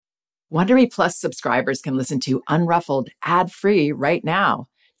Wondery Plus subscribers can listen to Unruffled ad-free right now.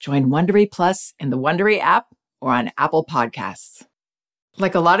 Join Wondery Plus in the Wondery app or on Apple Podcasts.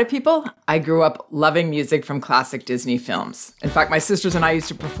 Like a lot of people, I grew up loving music from classic Disney films. In fact, my sisters and I used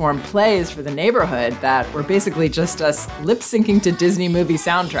to perform plays for the neighborhood that were basically just us lip-syncing to Disney movie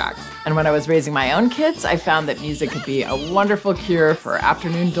soundtracks. And when I was raising my own kids, I found that music could be a wonderful cure for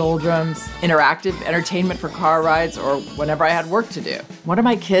afternoon doldrums, interactive entertainment for car rides, or whenever I had work to do. One of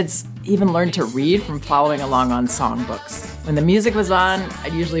my kids even learned to read from following along on songbooks. When the music was on,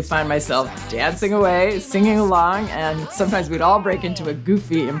 I'd usually find myself dancing away, singing along, and sometimes we'd all break into a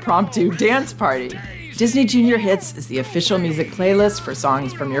goofy, impromptu dance party. Disney Junior Hits is the official music playlist for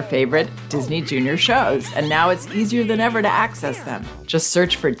songs from your favorite Disney Junior shows, and now it's easier than ever to access them. Just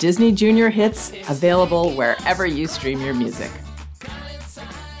search for Disney Junior Hits, available wherever you stream your music.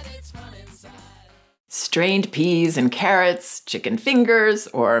 Strained peas and carrots, chicken fingers,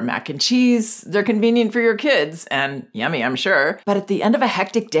 or mac and cheese. They're convenient for your kids and yummy, I'm sure. But at the end of a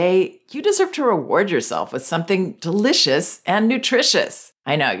hectic day, you deserve to reward yourself with something delicious and nutritious.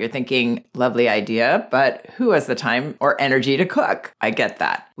 I know you're thinking, lovely idea, but who has the time or energy to cook? I get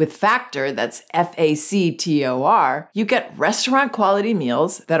that. With Factor, that's Factor, you get restaurant quality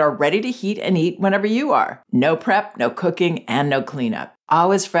meals that are ready to heat and eat whenever you are. No prep, no cooking, and no cleanup.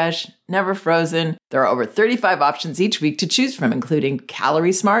 Always fresh, never frozen. There are over 35 options each week to choose from, including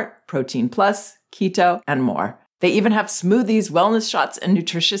Calorie Smart, Protein Plus, Keto, and more. They even have smoothies, wellness shots, and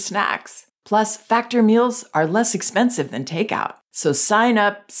nutritious snacks. Plus, Factor meals are less expensive than takeout. So sign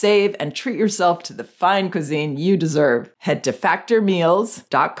up, save, and treat yourself to the fine cuisine you deserve. Head to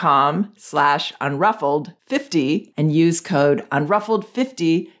factormeals.com/unruffled50 and use code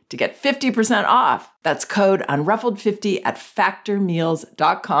unruffled50 to get 50% off. That's code unruffled50 at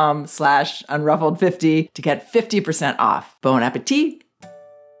factormeals.com/unruffled50 to get 50% off. Bon appetit!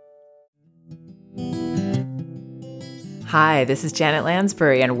 Hi, this is Janet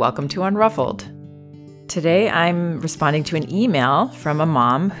Lansbury, and welcome to Unruffled. Today, I'm responding to an email from a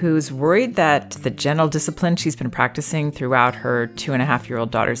mom who's worried that the gentle discipline she's been practicing throughout her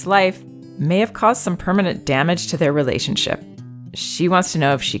 2.5-year-old daughter's life may have caused some permanent damage to their relationship. She wants to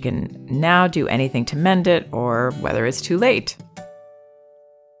know if she can now do anything to mend it or whether it's too late.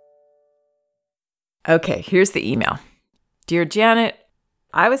 Okay, here's the email. Dear Janet,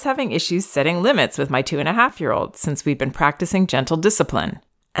 I was having issues setting limits with my 2.5-year-old since we've been practicing gentle discipline.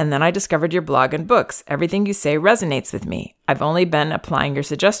 And then I discovered your blog and books. Everything you say resonates with me. I've only been applying your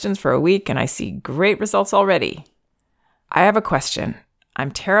suggestions for a week and I see great results already. I have a question. I'm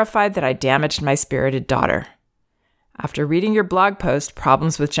terrified that I damaged my spirited daughter. After reading your blog post,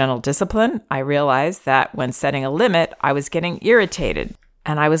 Problems with Gentle Discipline, I realized that when setting a limit, I was getting irritated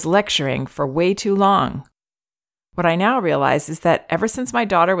and I was lecturing for way too long. What I now realize is that ever since my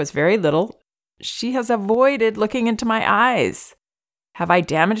daughter was very little, she has avoided looking into my eyes. Have I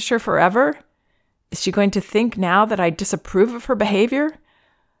damaged her forever? Is she going to think now that I disapprove of her behavior?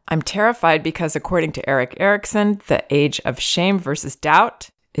 I'm terrified because according to Erik Erikson, the age of shame versus doubt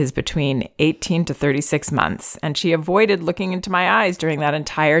is between 18 to 36 months, and she avoided looking into my eyes during that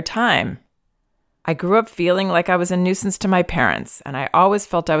entire time. I grew up feeling like I was a nuisance to my parents, and I always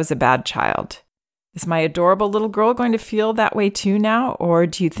felt I was a bad child. Is my adorable little girl going to feel that way too now, or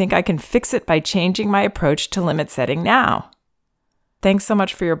do you think I can fix it by changing my approach to limit setting now? Thanks so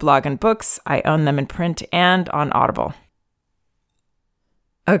much for your blog and books. I own them in print and on Audible.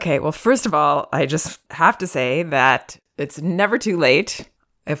 Okay, well, first of all, I just have to say that it's never too late.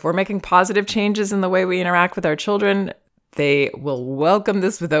 If we're making positive changes in the way we interact with our children, they will welcome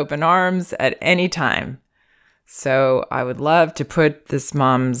this with open arms at any time. So I would love to put this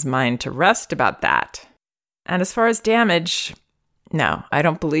mom's mind to rest about that. And as far as damage, no, I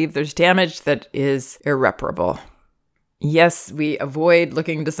don't believe there's damage that is irreparable. Yes, we avoid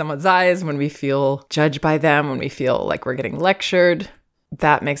looking into someone's eyes when we feel judged by them, when we feel like we're getting lectured.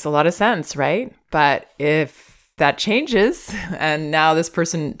 That makes a lot of sense, right? But if that changes and now this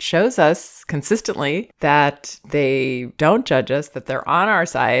person shows us consistently that they don't judge us, that they're on our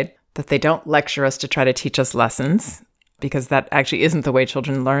side, that they don't lecture us to try to teach us lessons, because that actually isn't the way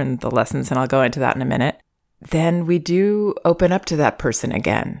children learn the lessons, and I'll go into that in a minute, then we do open up to that person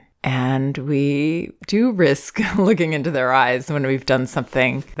again. And we do risk looking into their eyes when we've done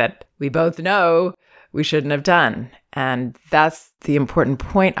something that we both know we shouldn't have done. And that's the important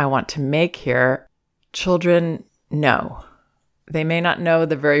point I want to make here. Children know. They may not know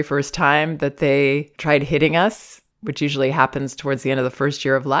the very first time that they tried hitting us, which usually happens towards the end of the first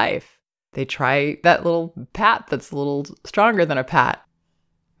year of life. They try that little pat that's a little stronger than a pat.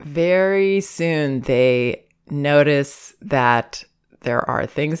 Very soon they notice that There are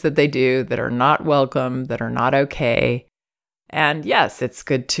things that they do that are not welcome, that are not okay. And yes, it's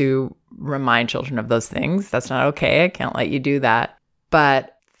good to remind children of those things. That's not okay. I can't let you do that.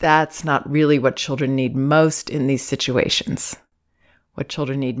 But that's not really what children need most in these situations. What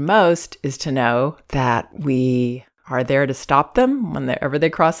children need most is to know that we are there to stop them whenever they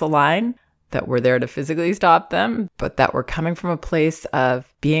cross a line, that we're there to physically stop them, but that we're coming from a place of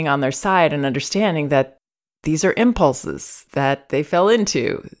being on their side and understanding that these are impulses that they fell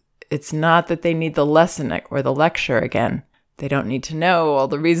into. It's not that they need the lesson or the lecture again. They don't need to know all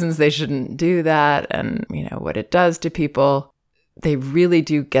the reasons they shouldn't do that and, what it does to people. They really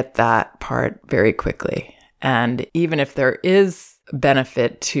do get that part very quickly. And even if there is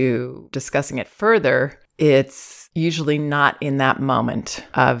benefit to discussing it further, it's usually not in that moment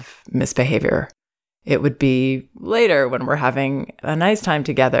of misbehavior. It would be later when we're having a nice time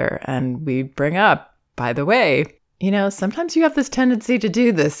together and we bring up, by the way, sometimes you have this tendency to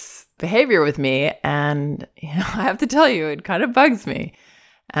do this behavior with me, and I have to tell you, it kind of bugs me.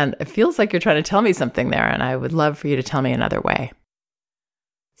 And it feels like you're trying to tell me something there, and I would love for you to tell me another way.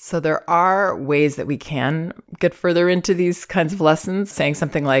 So there are ways that we can get further into these kinds of lessons, saying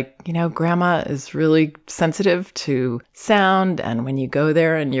something like, Grandma is really sensitive to sound, and when you go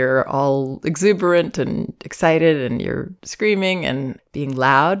there and you're all exuberant and excited and you're screaming and being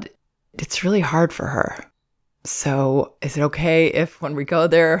loud, it's really hard for her. So is it okay if when we go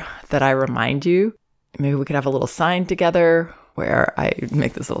there that I remind you? Maybe we could have a little sign together where I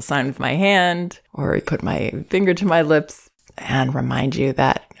make this little sign with my hand or I put my finger to my lips and remind you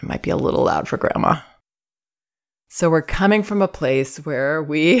that it might be a little loud for Grandma. So we're coming from a place where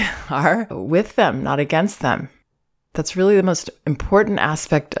we are with them, not against them. That's really the most important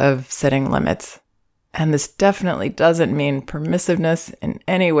aspect of setting limits. And this definitely doesn't mean permissiveness in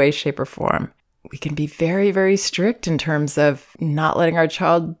any way, shape, or form. We can be very, very strict in terms of not letting our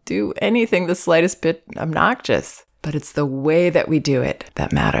child do anything the slightest bit obnoxious. But it's the way that we do it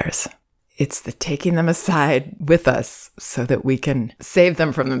that matters. It's the taking them aside with us so that we can save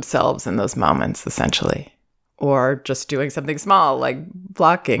them from themselves in those moments, essentially. Or just doing something small, like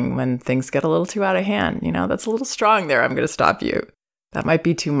blocking when things get a little too out of hand. That's a little strong there. I'm going to stop you. That might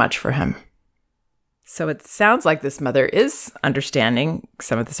be too much for him. So it sounds like this mother is understanding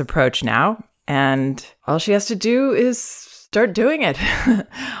some of this approach now. And all she has to do is start doing it.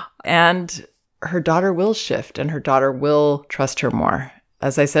 And her daughter will shift and her daughter will trust her more.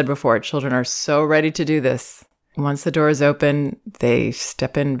 As I said before, children are so ready to do this. Once the door is open, they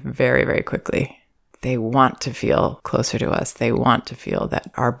step in very, very quickly. They want to feel closer to us. They want to feel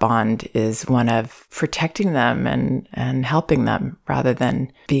that our bond is one of protecting them and helping them rather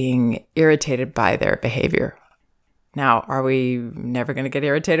than being irritated by their behavior. Now, are we never going to get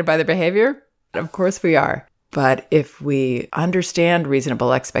irritated by their behavior? Of course we are. But if we understand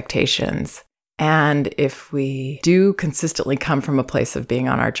reasonable expectations, and if we do consistently come from a place of being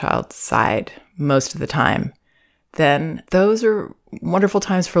on our child's side most of the time, then those are wonderful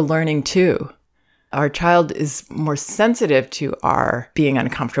times for learning too. Our child is more sensitive to our being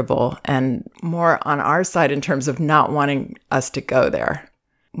uncomfortable and more on our side in terms of not wanting us to go there,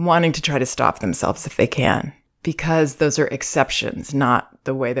 wanting to try to stop themselves if they can. Because those are exceptions, not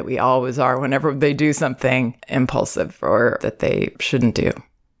the way that we always are whenever they do something impulsive or that they shouldn't do,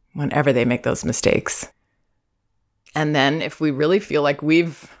 whenever they make those mistakes. And then if we really feel like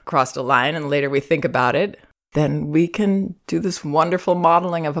we've crossed a line and later we think about it, then we can do this wonderful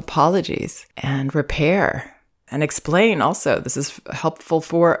modeling of apologies and repair and explain also. This is helpful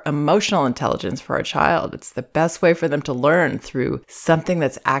for emotional intelligence for our child. It's the best way for them to learn through something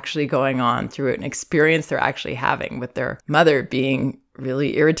that's actually going on, through an experience they're actually having with their mother being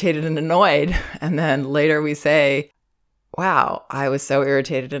really irritated and annoyed. And then later we say, wow, I was so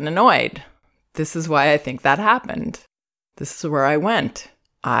irritated and annoyed. This is why I think that happened. This is where I went.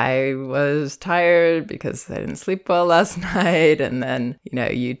 I was tired because I didn't sleep well last night. And then,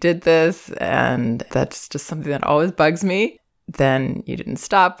 you did this. And that's just something that always bugs me. Then you didn't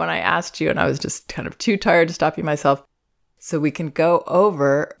stop when I asked you. And I was just kind of too tired to stop you myself. So we can go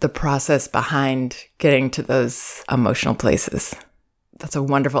over the process behind getting to those emotional places. That's a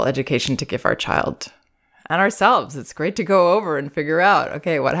wonderful education to give our child and ourselves. It's great to go over and figure out,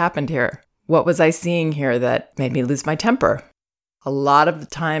 okay, what happened here? What was I seeing here that made me lose my temper? A lot of the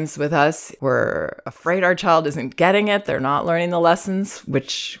times with us, we're afraid our child isn't getting it. They're not learning the lessons,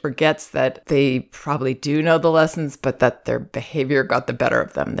 which forgets that they probably do know the lessons, but that their behavior got the better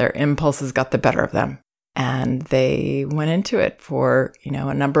of them. Their impulses got the better of them. And they went into it for,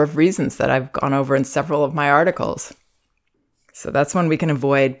 a number of reasons that I've gone over in several of my articles. So that's one we can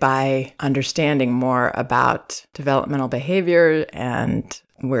avoid by understanding more about developmental behavior and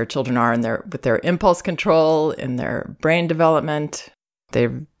where children are with their impulse control, in their brain development. They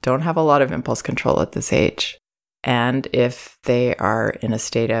don't have a lot of impulse control at this age. And if they are in a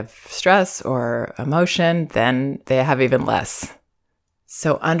state of stress or emotion, then they have even less.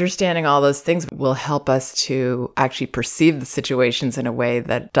 So understanding all those things will help us to actually perceive the situations in a way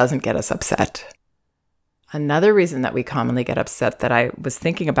that doesn't get us upset. Another reason that we commonly get upset that I was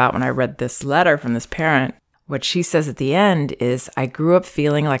thinking about when I read this letter from this parent, what she says at the end is, I grew up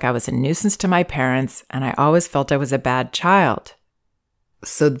feeling like I was a nuisance to my parents, and I always felt I was a bad child.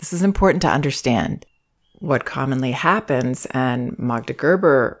 So this is important to understand. What commonly happens, and Magda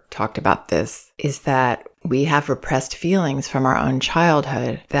Gerber talked about this, is that we have repressed feelings from our own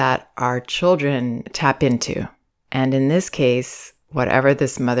childhood that our children tap into. And in this case, whatever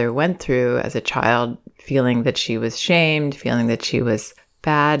this mother went through as a child, feeling that she was shamed, feeling that she was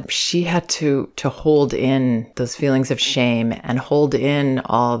bad, she had to hold in those feelings of shame and hold in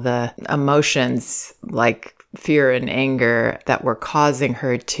all the emotions like fear and anger that were causing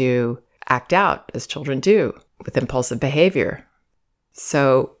her to act out as children do with impulsive behavior.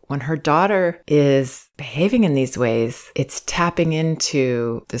 So when her daughter is behaving in these ways, it's tapping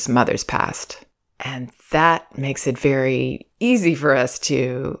into this mother's past. And that makes it very easy for us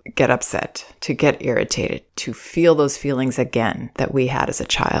to get upset, to get irritated, to feel those feelings again that we had as a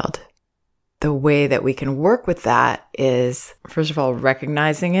child. The way that we can work with that is, first of all,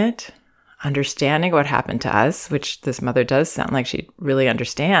 recognizing it, understanding what happened to us, which this mother does sound like she really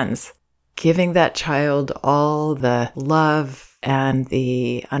understands, giving that child all the love and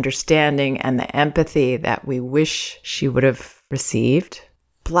the understanding and the empathy that we wish she would have received,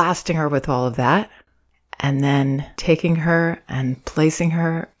 blasting her with all of that, and then taking her and placing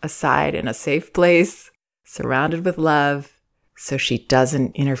her aside in a safe place, surrounded with love, so she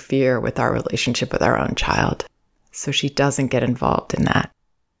doesn't interfere with our relationship with our own child, so she doesn't get involved in that.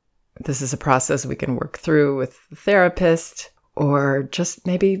 This is a process we can work through with the therapist, or just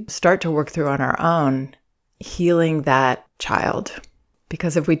maybe start to work through on our own, healing that child.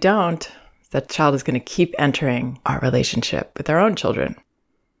 Because if we don't, that child is going to keep entering our relationship with our own children.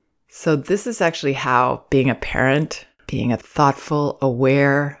 So this is actually how being a parent, being a thoughtful,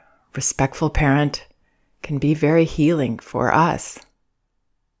 aware, respectful parent can be very healing for us.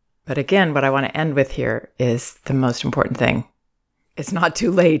 But again, what I want to end with here is the most important thing. It's not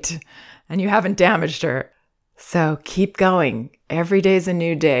too late, and you haven't damaged her. So keep going. Every day is a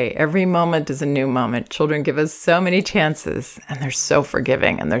new day. Every moment is a new moment. Children give us so many chances, and they're so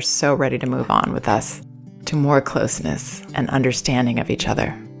forgiving, and they're so ready to move on with us to more closeness and understanding of each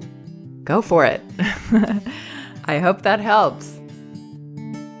other. Go for it. I hope that helps.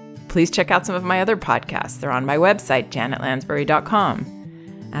 Please check out some of my other podcasts. They're on my website, janetlansbury.com.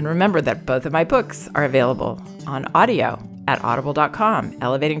 And remember that both of my books are available on audio at audible.com,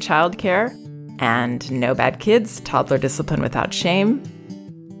 Elevating Childcare and No Bad Kids, Toddler Discipline Without Shame.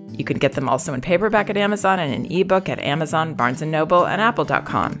 You can get them also in paperback at Amazon and an ebook at Amazon, Barnes & Noble, and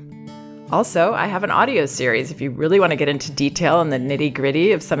Apple.com. Also, I have an audio series if you really want to get into detail and the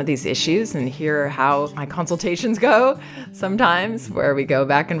nitty-gritty of some of these issues and hear how my consultations go sometimes, where we go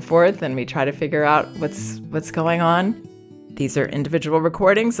back and forth and we try to figure out what's going on. These are individual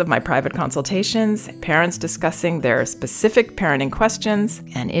recordings of my private consultations, parents discussing their specific parenting questions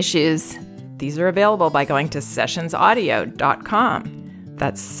and issues. These are available by going to sessionsaudio.com.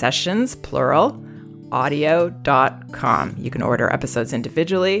 That's sessions, plural, audio.com. You can order episodes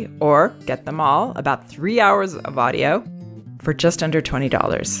individually or get them all, about 3 hours of audio, for just under $20.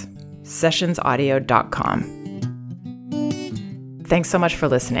 Sessionsaudio.com. Thanks so much for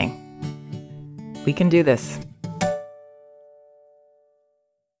listening. We can do this.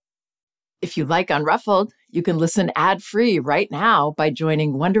 If you like Unruffled, you can listen ad-free right now by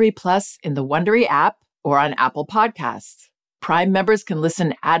joining Wondery Plus in the Wondery app or on Apple Podcasts. Prime members can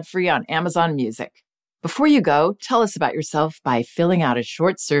listen ad-free on Amazon Music. Before you go, tell us about yourself by filling out a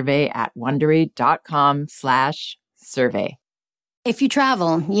short survey at Wondery.com/survey. If you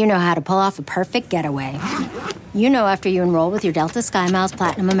travel, you know how to pull off a perfect getaway. You know after you enroll with your Delta SkyMiles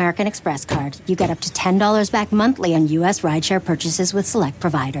Platinum American Express card, you get up to $10 back monthly on U.S. rideshare purchases with select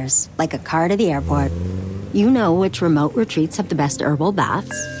providers, like a car to the airport. You know which remote retreats have the best herbal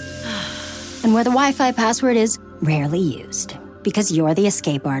baths, and where the Wi-Fi password is rarely used. Because you're the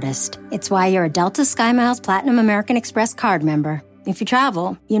escape artist. It's why you're a Delta SkyMiles Platinum American Express card member. If you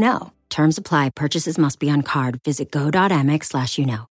travel, you know. Terms apply. Purchases must be on card. Visit go.amex/you know.